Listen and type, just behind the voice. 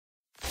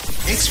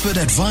Expert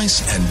advice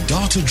and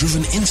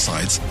data-driven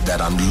insights that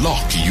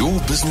unlock your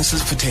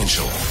business's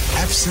potential.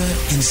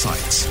 Absa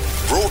Insights.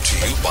 Brought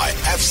to you by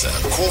Absa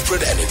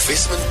Corporate and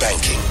Investment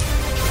Banking.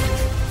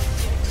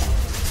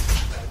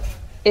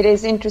 It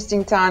is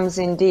interesting times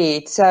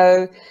indeed.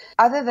 So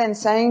other than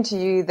saying to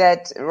you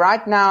that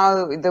right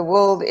now the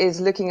world is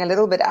looking a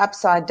little bit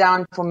upside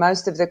down for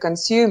most of the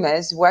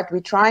consumers, what we're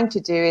trying to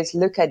do is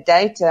look at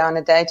data on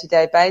a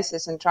day-to-day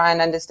basis and try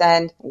and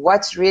understand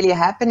what's really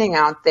happening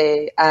out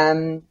there.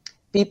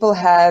 People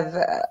have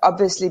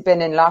obviously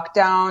been in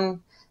lockdown.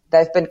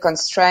 They've been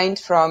constrained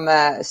from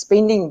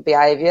spending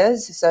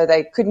behaviors, so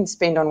they couldn't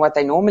spend on what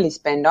they normally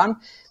spend on.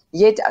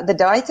 Yet the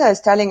data is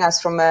telling us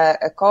from a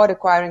card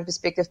acquiring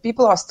perspective,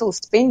 people are still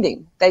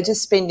spending. They're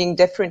just spending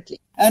differently.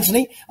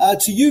 Anthony,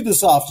 to you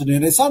this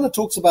afternoon, Isana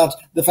talks about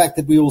the fact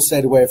that we all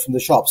stayed away from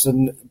the shops,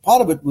 and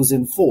part of it was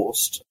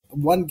enforced.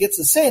 One gets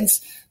a sense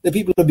that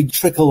people are being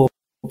trickled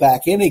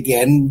back in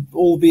again,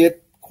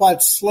 albeit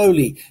quite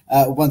slowly,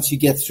 once you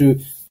get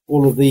through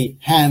all of the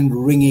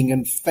hand-wringing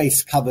and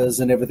face covers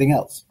and everything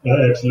else.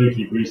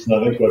 Absolutely, Bruce. And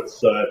I think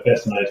what's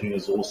fascinating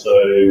is also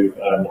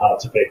how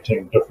it's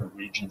affecting different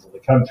regions of the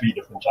country,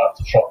 different types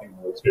of shopping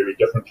malls very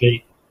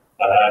differently.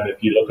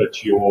 If you look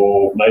at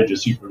your major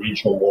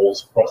super-regional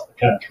malls across the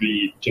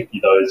country,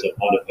 particularly those that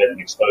might have had an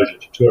exposure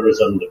to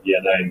tourism, the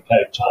V&A in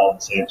Cape Town,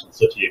 Sandton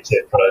City,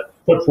 etc.,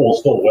 footfall's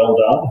still well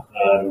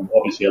down,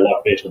 obviously a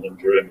lot better than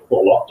during the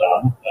full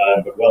lockdown,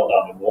 but well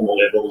down in normal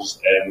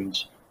levels,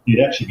 and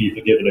you'd actually be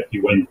forgiven if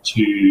you went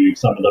to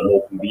some of the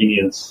more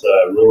convenience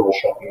rural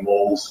shopping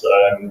malls.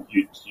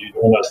 You'd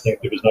almost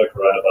think there was no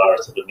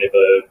coronavirus that had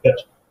never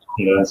hit.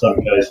 In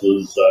some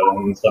cases,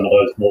 some of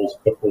those malls'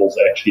 footfalls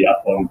are actually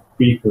up on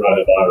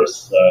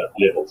pre-coronavirus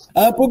levels.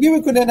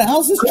 Pogiwe Kunene,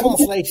 how's this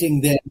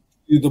translating then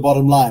to the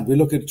bottom line? We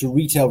look at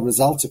retail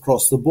results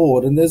across the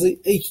board, and there's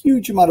a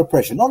huge amount of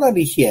pressure, not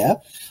only here,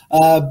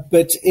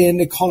 but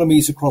in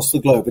economies across the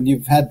globe, and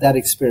you've had that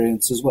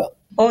experience as well.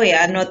 Oh,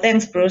 yeah. No,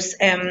 thanks, Bruce.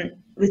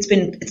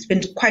 It's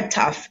been quite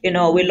tough.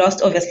 We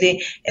lost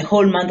obviously a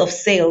whole month of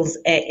sales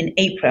in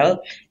April,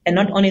 and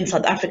not only in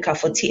South Africa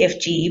for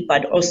TFG,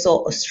 but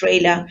also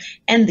Australia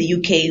and the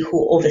UK,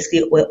 who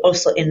obviously were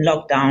also in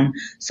lockdown.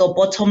 So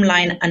bottom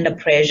line under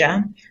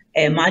pressure,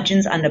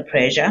 margins under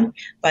pressure.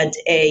 But,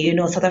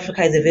 South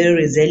Africa is a very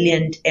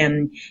resilient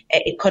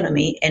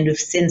economy, and we've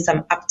seen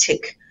some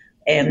uptick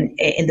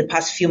in the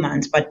past few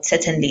months, but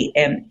certainly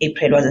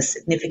April was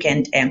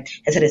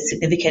has had a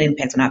significant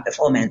impact on our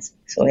performance.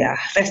 So yeah,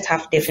 first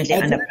half definitely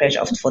under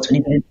pressure for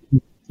 2020.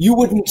 You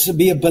wouldn't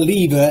be a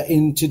believer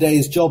in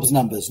today's jobs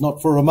numbers,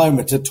 not for a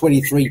moment, at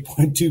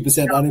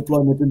 23.2%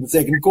 unemployment in the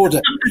second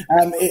quarter.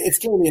 It's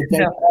clearly a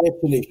data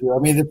issue. I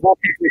mean, it's not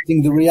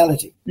reflecting the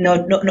reality.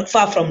 No,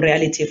 far from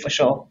reality for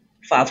sure.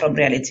 Far from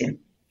reality.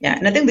 Yeah,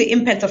 and I think the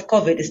impact of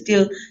COVID is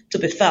still to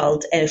be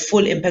felt, a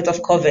full impact of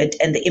COVID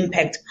and the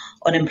impact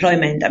on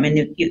employment. I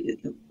mean,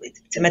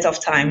 it's a matter of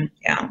time,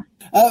 yeah.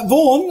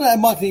 Vaughan,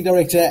 Marketing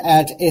Director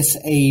at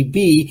SAB.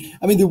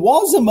 I mean, there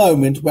was a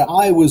moment where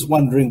I was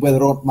wondering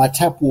whether or not my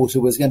tap water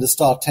was going to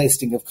start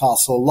tasting of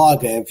Castle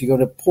Lager. If you're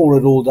going to pour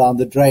it all down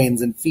the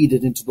drains and feed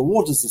it into the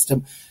water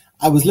system,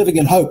 I was living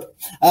in hope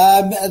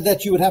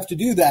that you would have to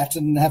do that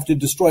and have to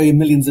destroy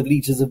millions of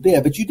litres of beer,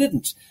 but you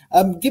didn't.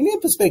 Give me a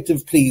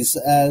perspective, please,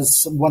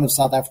 as one of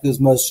South Africa's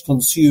most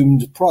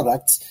consumed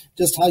products,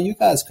 just how you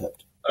guys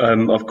coped.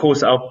 Of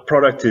course, our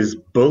product is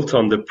built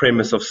on the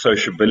premise of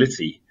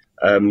sociability.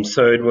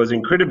 So it was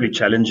incredibly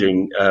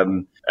challenging,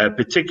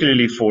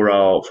 particularly for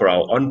our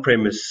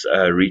on-premise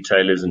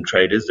retailers and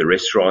traders, the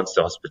restaurants,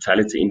 the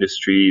hospitality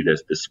industry,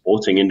 the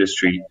sporting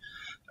industry.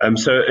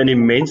 So an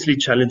immensely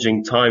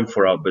challenging time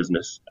for our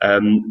business.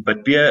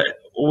 But beer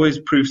always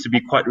proves to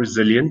be quite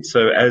resilient.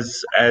 So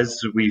as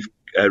we've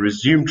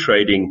resumed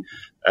trading,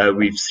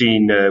 we've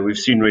seen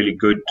really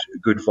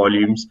good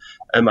volumes.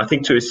 I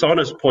think to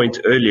Isana's point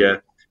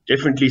earlier,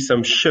 definitely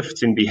some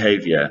shifts in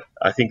behavior.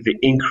 I think the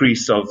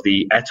increase of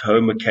the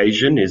at-home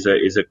occasion is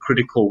a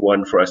critical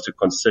one for us to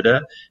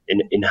consider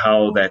in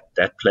how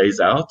that plays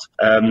out.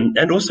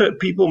 And also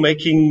people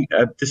making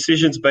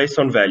decisions based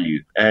on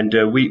value. And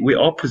we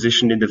are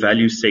positioned in the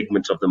value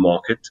segment of the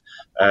market.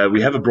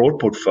 We have a broad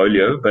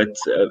portfolio, but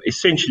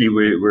essentially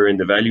we're in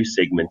the value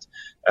segment,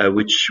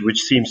 which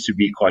seems to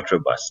be quite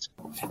robust.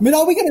 I mean,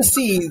 are we going to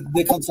see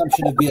the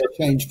consumption of beer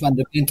change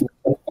fundamentally?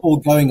 All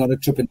going on a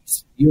trip in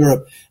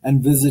Europe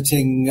and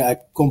visiting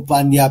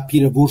Kompania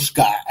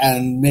Pirovushka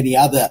and many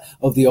other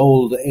of the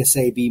old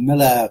SAB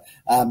Miller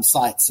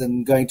sites,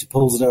 and going to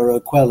Pilsner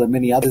Urquell and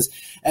many others,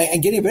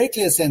 and getting a very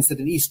clear sense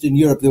that in Eastern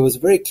Europe there was a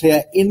very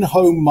clear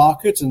in-home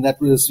market, and that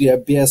was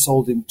beer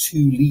sold in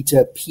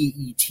 2-liter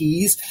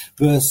PETs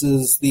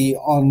versus the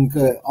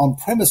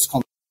on-premise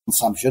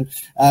consumption,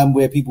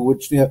 where people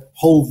would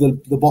hold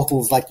the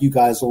bottles like you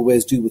guys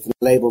always do, with the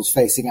labels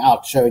facing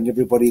out, showing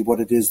everybody what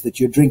it is that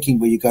you're drinking,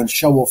 where you go and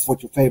show off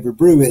what your favorite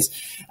brew is.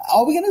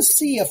 Are we going to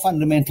see a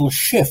fundamental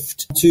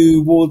shift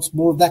towards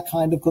more of that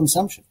kind of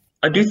consumption?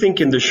 I do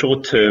think in the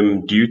short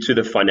term, due to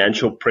the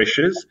financial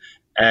pressures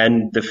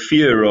and the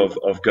fear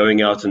of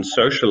going out and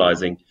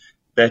socializing,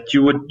 that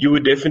you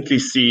would definitely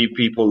see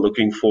people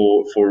looking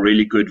for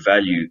really good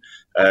value,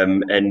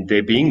 and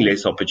there being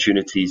less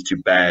opportunities to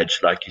badge,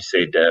 like you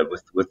said,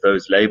 with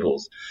those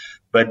labels.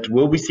 But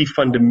will we see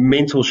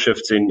fundamental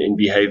shifts in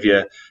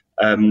behavior?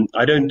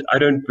 I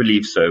don't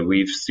believe so.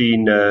 We've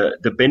seen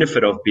the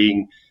benefit of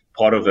being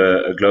part of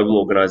a global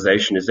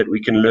organization is that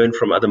we can learn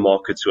from other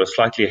markets who are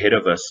slightly ahead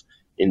of us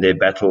in their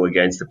battle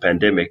against the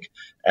pandemic.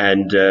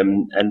 And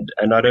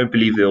I don't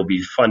believe there will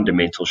be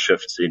fundamental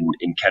shifts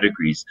in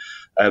categories.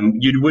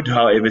 You would,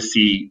 however,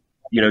 see,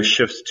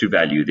 shifts to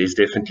value. There's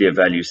definitely a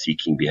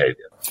value-seeking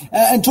behavior.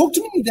 And talk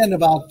to me then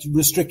about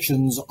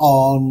restrictions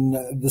on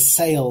the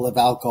sale of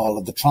alcohol,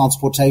 of the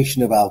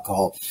transportation of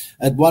alcohol.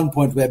 At one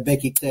point where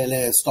Becky Cele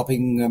is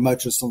stopping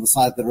motorists on the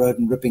side of the road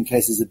and ripping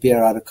cases of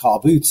beer out of car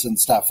boots and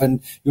stuff,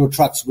 and your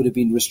trucks would have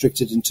been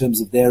restricted in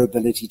terms of their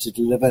ability to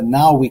deliver.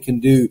 Now we can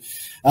do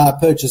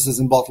purchases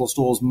in bottle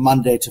stores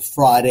Monday to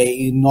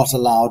Friday, not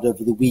allowed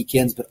over the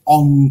weekends, but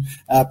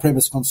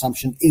on-premise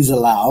consumption is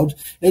allowed.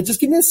 Just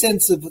give me a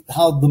sense of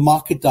how the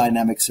market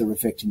dynamics are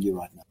affecting you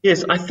right now.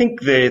 Yes, I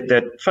think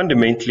that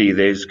fundamentally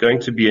there's going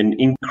to be an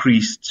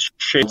increased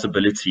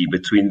responsibility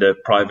between the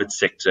private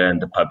sector and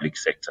the public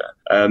sector.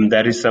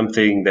 That is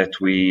something that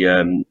we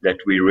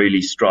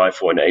really strive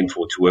for and aim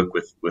for, to work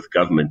with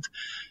government.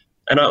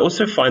 And I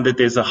also find that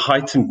there's a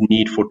heightened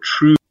need for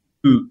true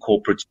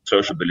corporate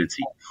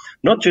sociability,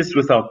 not just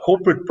with our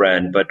corporate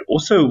brand, but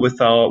also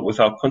with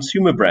our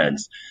consumer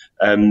brands,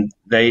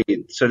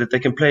 so that they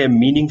can play a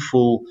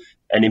meaningful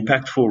and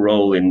impactful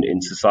role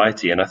in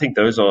society. And I think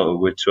those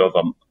were two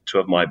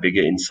of my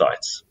bigger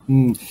insights.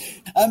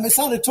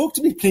 Mesana, talk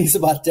to me please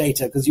about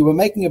data, because you were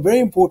making a very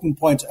important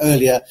point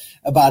earlier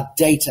about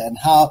data and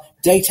how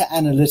data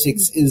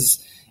analytics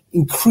is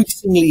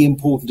increasingly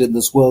important in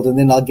this world. And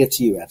then I'll get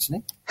to you,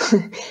 Anthony.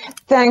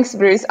 Thanks,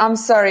 Bruce. I'm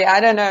sorry. I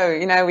don't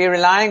know. We're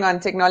relying on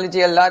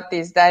technology a lot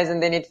these days,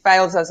 and then it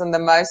fails us on the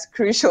most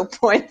crucial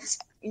points.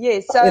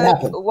 Yes. So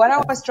what I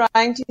was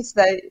trying to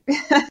say...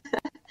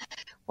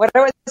 What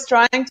I was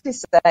trying to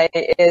say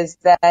is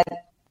that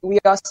we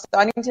are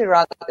starting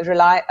to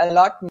rely a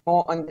lot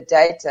more on the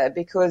data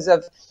because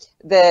of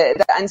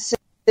the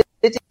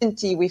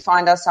uncertainty we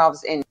find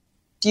ourselves in.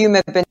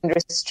 Consumers have been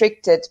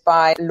restricted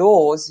by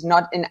laws,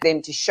 not in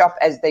them to shop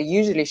as they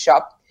usually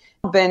shop,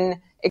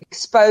 been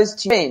exposed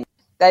to trends.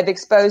 They've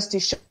exposed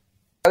to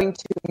going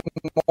to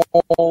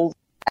malls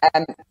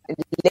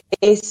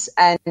less,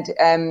 and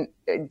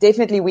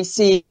definitely we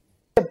see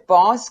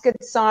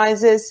basket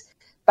sizes,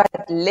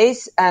 but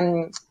less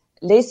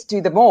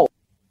to the mall.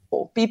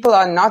 People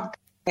are not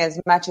going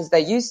as much as they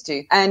used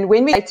to. And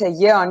when we data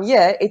year on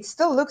year, it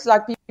still looks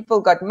like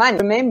people got money.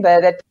 Remember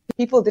that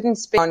people didn't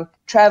spend on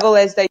travel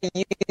as they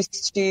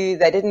used to.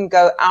 They didn't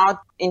go out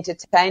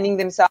entertaining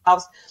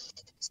themselves.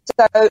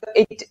 So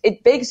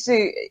it begs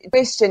the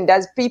question,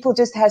 does people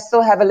just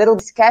still have a little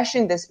cash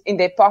in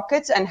their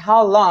pockets, and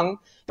how long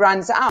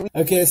runs out?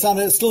 Okay,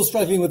 Sana, still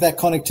struggling with that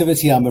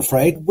connectivity, I'm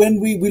afraid. When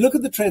we look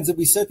at the trends that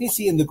we certainly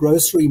see in the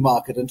grocery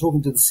market, and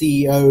talking to the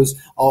CEOs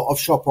of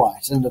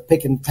ShopRite and the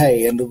Pick n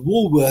Pay and the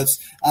Woolworths,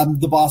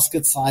 the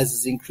basket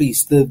sizes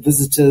increased, the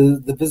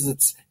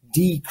visits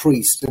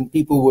decreased, and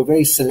people were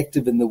very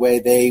selective in the way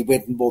they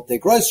went and bought their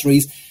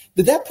groceries.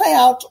 Did that play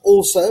out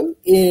also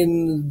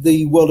in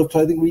the world of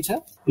clothing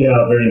retail?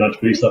 Yeah, very much,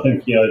 Bruce. I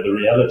think, the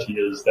reality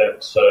is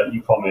that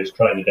e-commerce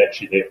train had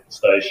actually left the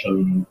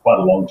station quite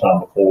a long time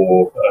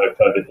before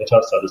COVID hit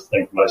us. I just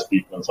think most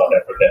people in South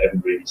Africa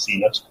haven't really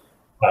seen it.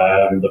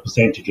 The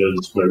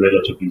percentages were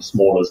relatively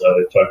small as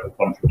a total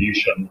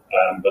contribution.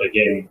 But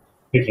again,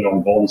 picking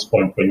on Vaughan's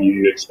point, when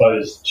you're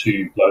exposed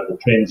to global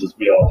trends as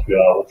we are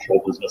through our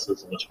offshore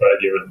businesses in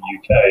Australia and the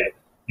UK,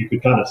 you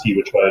could kind of see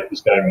which way it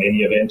was going in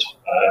any event.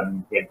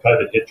 When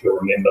COVID hit, you'll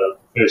remember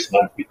the first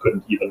month we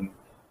couldn't even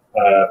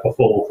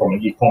fulfill from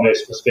an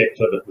e-commerce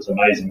perspective. It was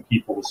amazing.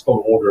 People were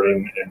still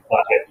ordering and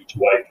quite happy to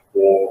wait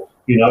for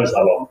who knows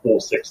how long, 4,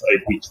 6,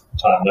 8 weeks at the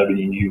time.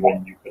 Nobody knew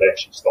when you could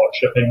actually start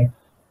shipping.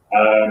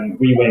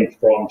 We went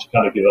from, to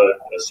kind of give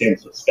a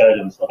sense of scale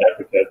in South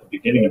Africa, at the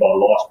beginning of our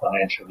last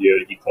financial year,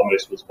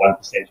 e-commerce was 1% of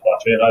our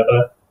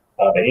turnover.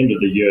 By the end of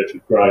the year, it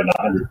had grown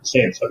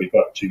 100%, so we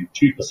got to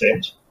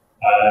 2%.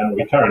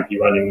 We're currently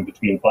running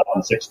between 5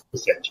 and 6%,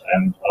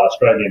 and our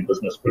Australian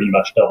business pretty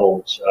much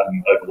doubled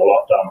over the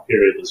lockdown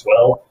period as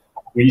well.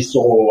 We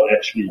saw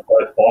actually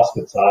both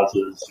basket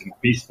sizes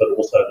increase, but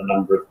also the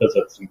number of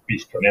visits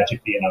increased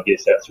dramatically, and I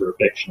guess that's a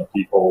reflection of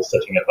people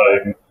sitting at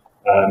home,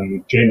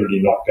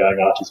 generally not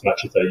going out as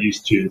much as they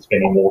used to, and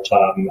spending more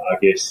time, I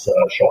guess,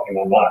 shopping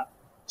online.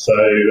 So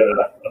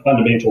a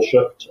fundamental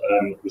shift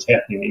was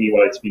happening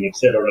anyway. It's been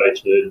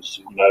accelerated,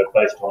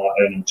 based on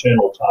our own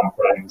internal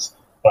timeframes,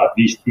 by at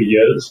least 3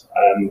 years.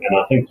 And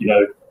I think,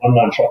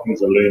 online shopping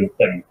is a learned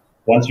thing.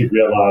 Once you've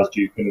realized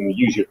you can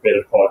use your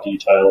credit card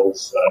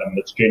details,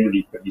 it's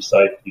generally pretty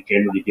safe. You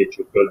generally get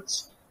your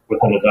goods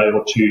within a day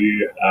or two.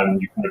 You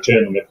can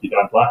return them if you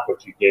don't like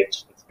what you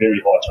get. It's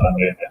very hard to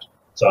unlearn that.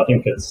 So I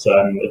think it's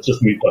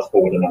just moved us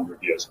forward a number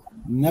of years.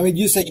 I mean,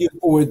 you said you're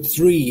forward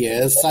 3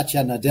 years.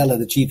 Satya Nadella,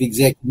 the chief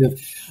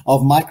executive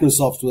of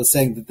Microsoft, was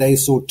saying that they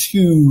saw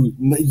 2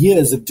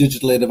 years of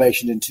digital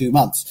innovation in 2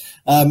 months.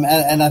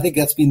 And I think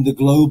that's been the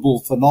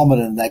global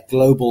phenomenon, that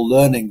global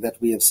learning that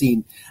we have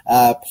seen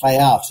play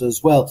out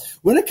as well.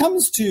 When it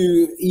comes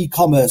to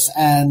e-commerce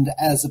and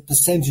as a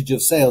percentage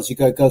of sales, you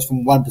go, it goes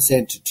from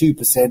 1% to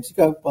 2%. You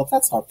go, well,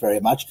 that's not very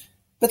much.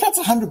 But that's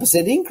a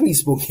 100%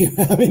 increase for you.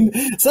 I mean,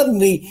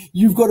 suddenly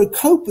you've got to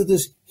cope with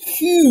this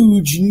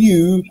huge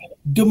new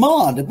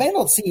demand. It may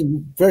not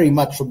seem very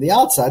much from the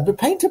outside, but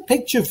paint a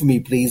picture for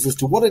me, please, as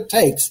to what it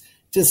takes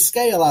to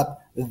scale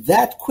up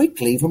that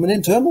quickly from an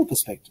internal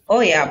perspective. Oh,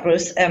 yeah,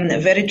 Bruce.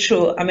 Very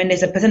true. I mean,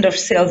 as a percent of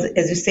sales,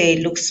 as you say,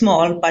 it looks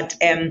small, but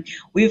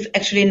we've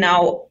actually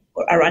now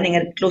are running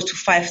at close to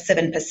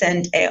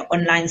 5-7%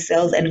 online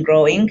sales and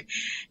growing.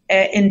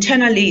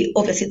 Internally,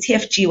 obviously,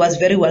 TFG was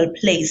very well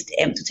placed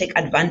to take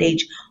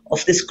advantage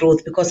of this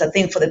growth, because I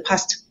think for the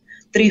past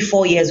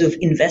 3-4 years, we've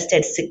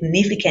invested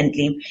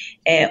significantly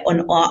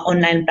on our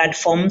online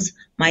platforms,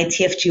 My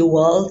TFG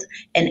World,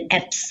 and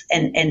apps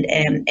and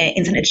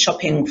internet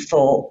shopping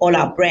for all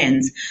our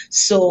brands.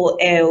 So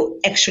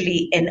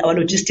actually, and our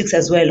logistics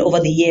as well,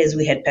 over the years,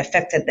 we had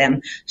perfected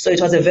them. So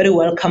it was a very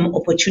welcome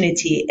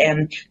opportunity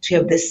to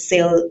have this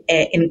sale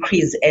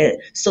increase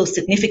so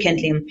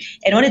significantly.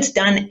 And what it's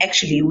done,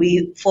 actually,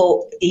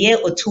 for a year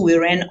or two, we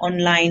ran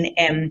online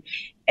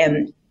at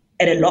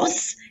a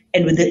loss.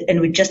 And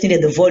we just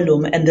needed the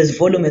volume, and this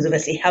volume has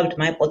obviously helped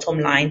my bottom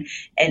line,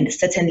 and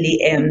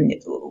certainly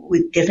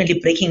we're definitely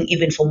breaking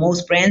even for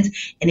most brands,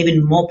 and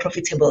even more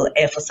profitable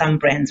for some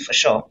brands for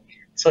sure.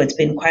 So it's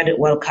been quite a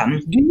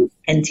welcome,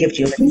 and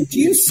TFG do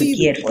you see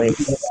geared for it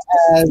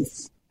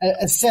as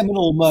a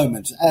seminal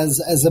moment,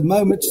 as a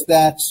moment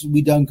that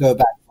we don't go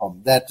back from?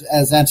 That,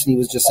 as Anthony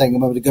was just saying a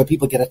moment ago,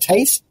 people get a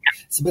taste.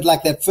 It's a bit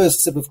like that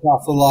first sip of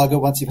Castle Lager.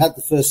 Once you've had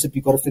the first sip,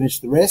 you've got to finish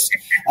the rest.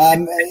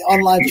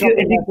 Online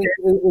shopping, I think,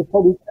 is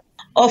probably...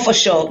 Oh, for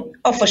sure.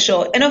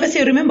 And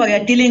obviously, remember,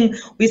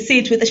 we see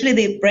it with actually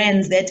the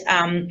brands that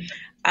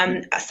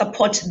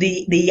support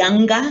the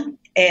younger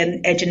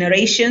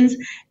generations.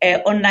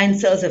 Online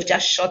sales have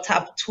just shot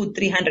up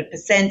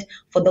 200-300%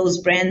 for those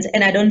brands,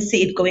 and I don't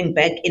see it going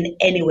back in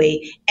any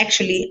way.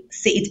 Actually,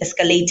 see it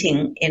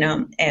escalating,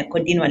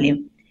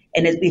 continually.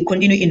 And as we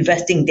continue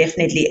investing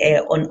definitely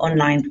on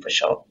online for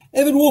sure.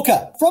 Evan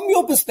Walker, from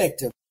your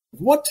perspective,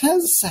 what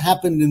has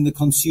happened in the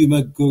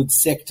consumer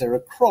goods sector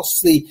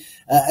across the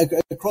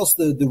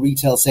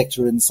retail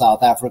sector in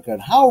South Africa,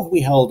 and how have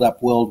we held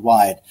up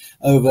worldwide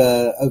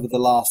over the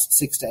last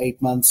 6 to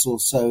 8 months or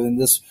so in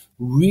this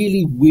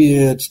really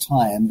weird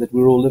time that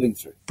we're all living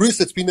through?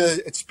 Bruce, it's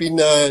been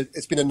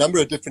a number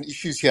of different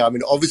issues here. I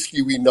mean,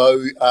 obviously we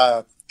know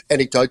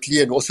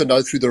anecdotally and also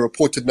know through the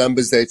reported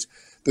numbers that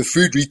the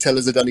food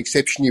retailers have done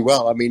exceptionally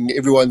well. I mean,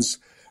 everyone's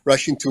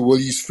rushing to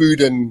Woolies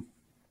Food and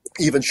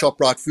even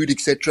ShopRite Food,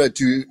 etc.,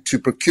 to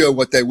procure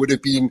what they would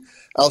have been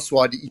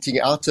elsewhere eating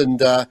out.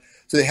 And so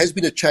there has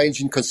been a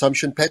change in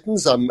consumption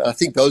patterns. I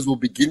think those will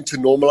begin to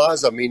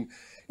normalize. I mean,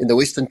 in the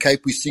Western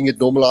Cape, we're seeing it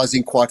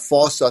normalizing quite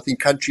fast. So I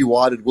think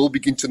countrywide it will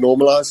begin to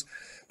normalize.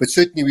 But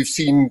certainly we've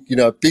seen,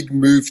 a big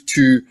move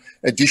to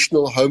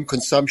additional home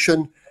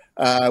consumption,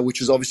 which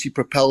has obviously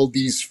propelled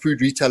these food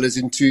retailers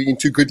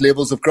into good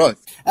levels of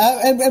growth.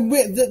 And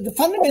the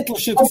fundamental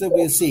shifts that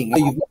we're seeing,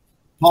 you've been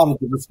part of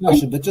the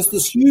discussion, but just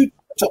this huge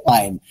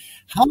line,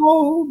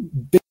 how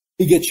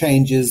big a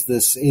change is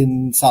this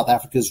in South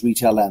Africa's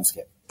retail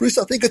landscape? Bruce,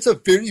 I think it's a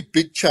very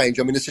big change.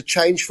 I mean, it's a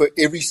change for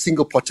every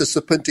single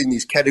participant in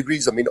these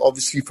categories. I mean,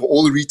 obviously for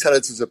all the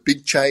retailers, it's a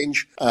big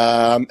change.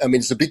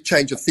 It's a big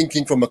change of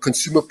thinking from a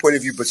consumer point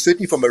of view, but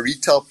certainly from a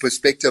retail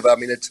perspective, I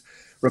mean, it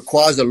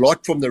requires a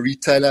lot from the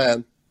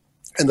retailer,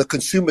 and the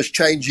consumer's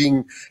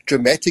changing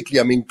dramatically,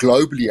 I mean,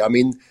 globally. I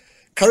mean,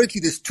 currently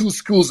there's 2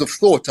 schools of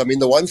thought. I mean,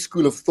 the one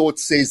school of thought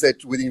says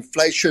that with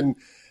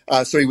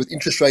with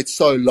interest rates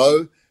so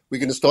low, we're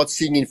going to start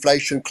seeing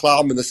inflation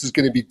climb, and this is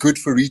going to be good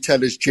for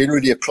retailers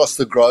generally across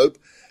the globe.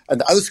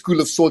 And the other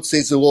school of thought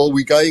says, well,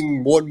 we're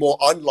going more and more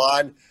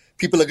online.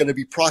 People are going to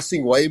be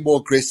pricing way more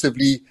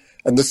aggressively,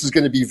 and this is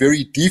going to be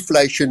very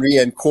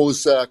deflationary and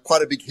cause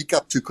quite a big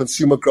hiccup to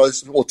consumer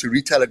growth or to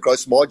retailer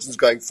gross margins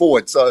going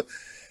forward. So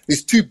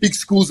there's 2 big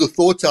schools of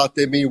thought out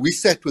there. I mean, we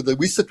sit with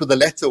the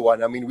latter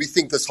one. I mean, we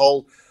think this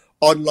whole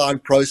online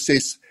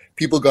process,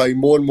 people going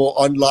more and more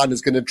online,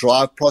 is going to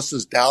drive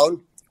prices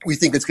down. We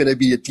think it's going to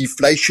be a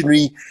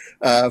deflationary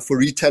for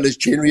retailers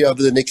generally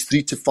over the next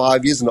 3 to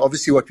 5 years. And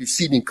obviously what we've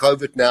seen in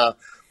COVID now,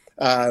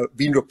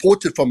 being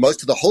reported from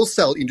most of the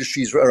wholesale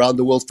industries around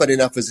the world, funny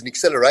enough, as an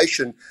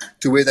acceleration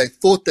to where they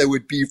thought they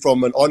would be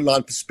from an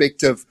online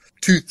perspective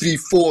 2, 3,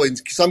 4. In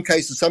some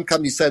cases, some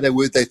companies say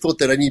they thought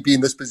they'd only be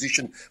in this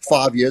position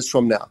 5 years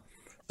from now.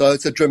 So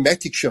it's a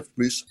dramatic shift,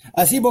 Bruce.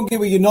 I see,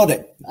 Bongiwe, you're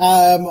nodding.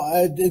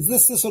 Is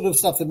this the sort of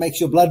stuff that makes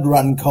your blood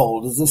run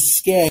cold? Does this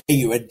scare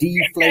you, a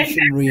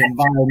deflationary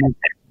environment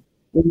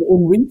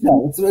in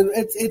retail?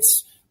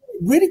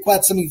 really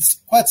quite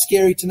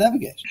scary to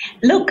navigate.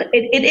 Look,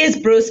 it is,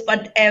 Bruce,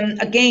 but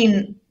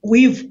again,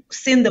 we've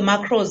seen the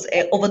macros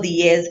over the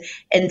years,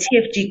 and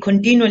TFG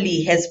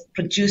continually has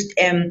produced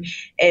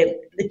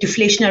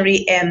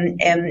deflationary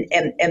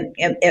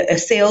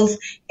sales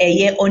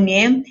year on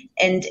year,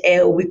 and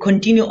we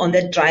continue on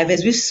that drive.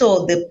 As we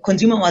saw, the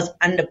consumer was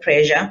under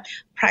pressure,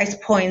 price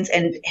points,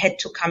 and had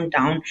to come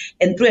down,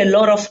 and through a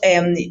lot of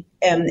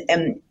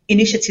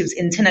initiatives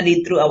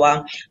internally through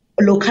our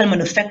local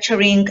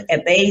manufacturing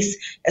base,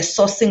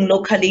 sourcing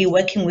locally,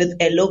 working with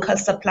local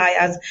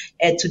suppliers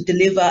to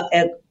deliver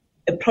a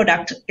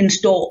product in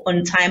store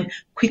on time,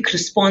 quick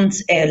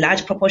response. A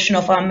large proportion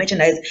of our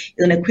merchandise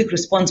is on a quick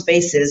response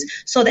basis.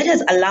 So that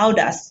has allowed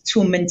us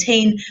to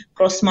maintain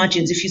gross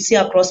margins. If you see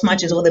our gross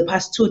margins over the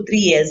past 2-3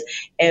 years,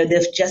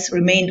 they've just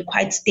remained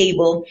quite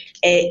stable,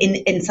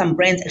 in some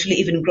brands actually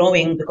even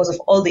growing because of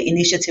all the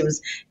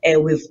initiatives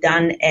we've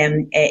done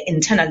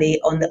internally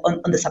on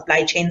the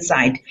supply chain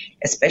side,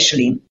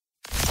 especially.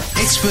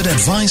 Expert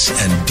advice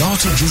and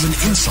data-driven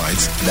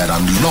insights that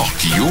unlock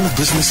your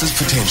business's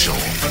potential.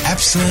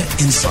 Absa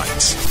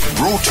Insights.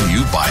 Brought to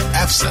you by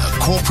Absa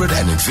Corporate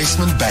and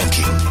Investment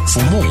Banking.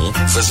 For more,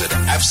 visit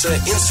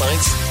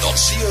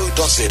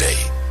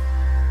absainsights.co.za.